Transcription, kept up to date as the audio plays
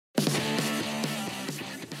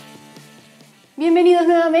Bienvenidos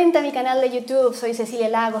nuevamente a mi canal de YouTube. Soy Cecilia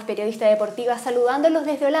Lagos, periodista deportiva, saludándolos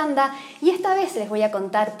desde Holanda, y esta vez les voy a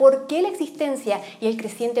contar por qué la existencia y el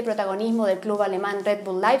creciente protagonismo del club alemán Red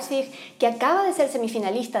Bull Leipzig, que acaba de ser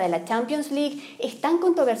semifinalista de la Champions League, es tan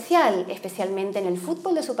controversial, especialmente en el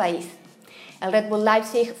fútbol de su país. El Red Bull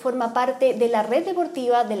Leipzig forma parte de la red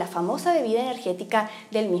deportiva de la famosa bebida energética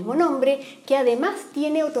del mismo nombre, que además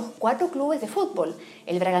tiene otros 4 clubes de fútbol,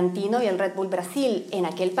 el Bragantino y el Red Bull Brasil en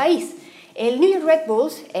aquel país, el New York Red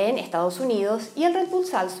Bulls en Estados Unidos y el Red Bull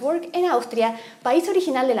Salzburg en Austria, país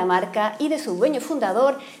original de la marca y de su dueño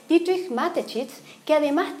fundador, Dietrich Mateschitz, que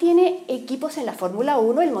además tiene equipos en la Fórmula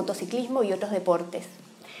 1, el motociclismo y otros deportes.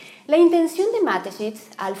 La intención de Mateschitz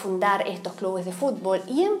al fundar estos clubes de fútbol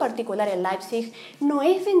y en particular el Leipzig no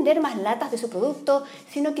es vender más latas de su producto,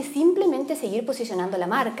 sino que simplemente seguir posicionando la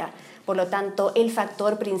marca. Por lo tanto, el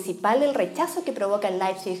factor principal del rechazo que provoca el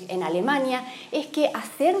Leipzig en Alemania es que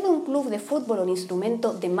hacer de un club de fútbol un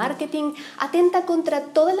instrumento de marketing atenta contra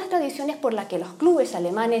todas las tradiciones por las que los clubes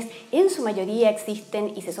alemanes en su mayoría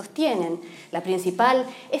existen y se sostienen. La principal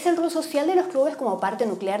es el rol social de los clubes como parte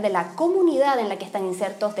nuclear de la comunidad en la que están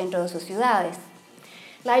insertos dentro de sus ciudades.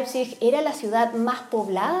 Leipzig era la ciudad más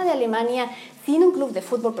poblada de Alemania sin un club de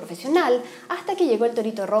fútbol profesional hasta que llegó el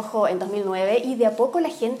Torito Rojo en 2009 y de a poco la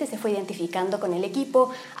gente se fue identificando con el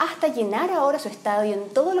equipo hasta llenar ahora su estadio en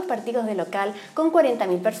todos los partidos de local con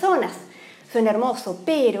 40.000 personas. Suena hermoso,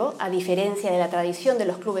 pero a diferencia de la tradición de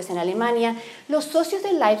los clubes en Alemania, los socios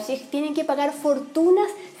del Leipzig tienen que pagar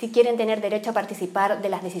fortunas si quieren tener derecho a participar de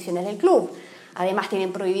las decisiones del club. Además,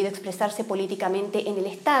 tienen prohibido expresarse políticamente en el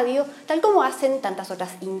estadio, tal como hacen tantas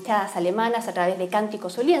otras hinchadas alemanas a través de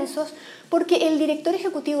cánticos o lienzos, porque el director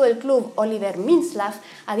ejecutivo del club, Oliver Minzlaff,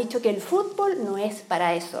 ha dicho que el fútbol no es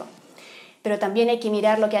para eso. Pero también hay que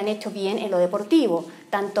mirar lo que han hecho bien en lo deportivo.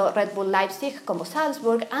 Tanto Red Bull Leipzig como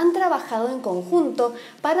Salzburg han trabajado en conjunto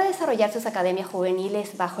para desarrollar sus academias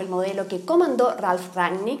juveniles bajo el modelo que comandó Ralf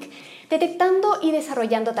Rangnick, detectando y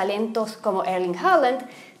desarrollando talentos como Erling Haaland,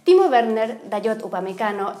 Timo Werner, Dayot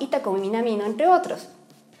Upamecano y Takumi Minamino, entre otros.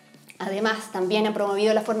 Además, también han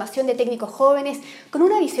promovido la formación de técnicos jóvenes con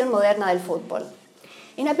una visión moderna del fútbol.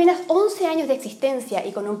 En apenas 11 años de existencia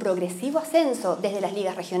y con un progresivo ascenso desde las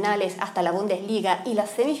ligas regionales hasta la Bundesliga y la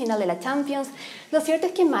semifinal de la Champions, lo cierto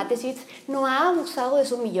es que Mateschitz no ha abusado de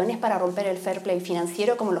sus millones para romper el fair play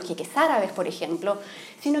financiero como los jeques árabes, por ejemplo,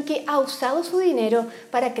 sino que ha usado su dinero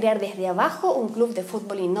para crear desde abajo un club de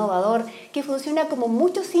fútbol innovador que funciona como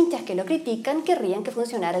muchos hinchas que lo critican querrían que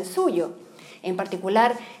funcionara el suyo. En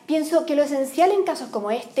particular, pienso que lo esencial en casos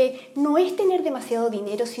como este no es tener demasiado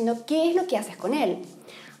dinero, sino qué es lo que haces con él.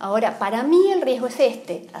 Ahora, para mí el riesgo es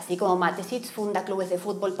este, así como Mateschitz funda clubes de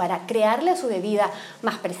fútbol para crearle a su bebida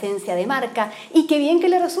más presencia de marca, y qué bien que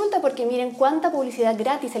le resulta porque miren cuánta publicidad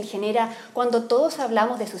gratis él genera cuando todos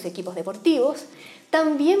hablamos de sus equipos deportivos.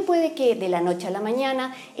 También puede que de la noche a la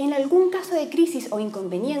mañana, en algún caso de crisis o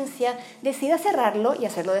inconveniencia, decida cerrarlo y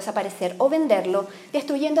hacerlo desaparecer o venderlo,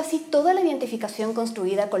 destruyendo así toda la identificación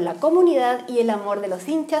construida con la comunidad y el amor de los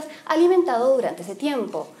hinchas alimentado durante ese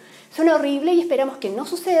tiempo. Suena horrible y esperamos que no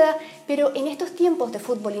suceda, pero en estos tiempos de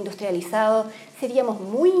fútbol industrializado seríamos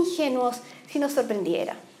muy ingenuos si nos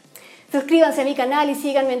sorprendiera. Suscríbanse a mi canal y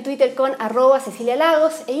síganme en Twitter con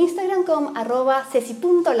 @CeciliaLagos e Instagram con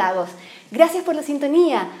 @ceci.lagos. Gracias por la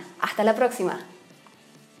sintonía. Hasta la próxima.